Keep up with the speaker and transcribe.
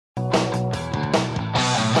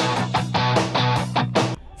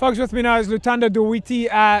Folks, with me now is Lutando Daweti.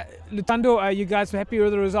 Lutando, are you guys happy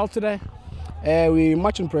with the result today? We're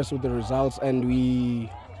much impressed with the results, and we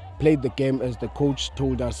played the game as the coach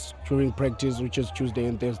told us during practice, which is Tuesday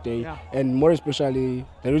and Thursday. Yeah. And more especially,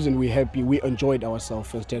 the reason we're happy, we enjoyed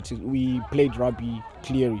ourselves as Texas. We played rugby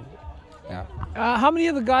clearly. Yeah. How many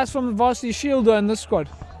of the guys from the Varsity Shield are in this squad?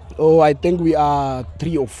 Oh, I think we are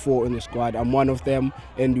 3 or 4 in the squad. I'm one of them,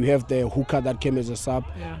 and we have the hooker that came as a sub,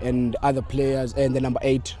 and other players, and the number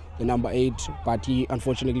 8, but he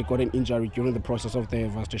unfortunately got an injury during the process of the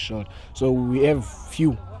Varsity Shield. So we have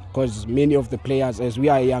few, because many of the players, as we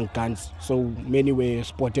are young guns, so many were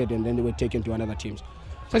spotted and then they were taken to another teams.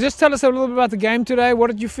 So just tell us a little bit about the game today. What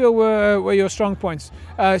did you feel were your strong points?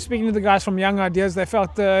 Speaking to the guys from Young Ideas, they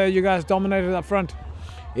felt you guys dominated up front.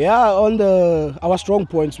 Yeah, on our strong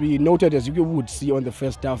points, we noted, as you would see on the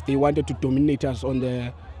first half, they wanted to dominate us on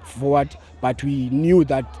the forward, but we knew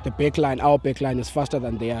that the backline, our backline, is faster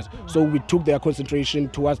than theirs. So we took their concentration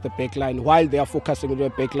towards the backline. While they are focusing on the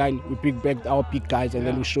backline, we pick back our big guys and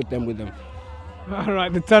then we shoot them with them. All right,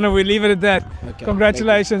 Lutando, we leave it at that. Okay,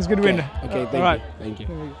 congratulations, good win. Okay, thank you. Thank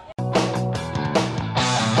you.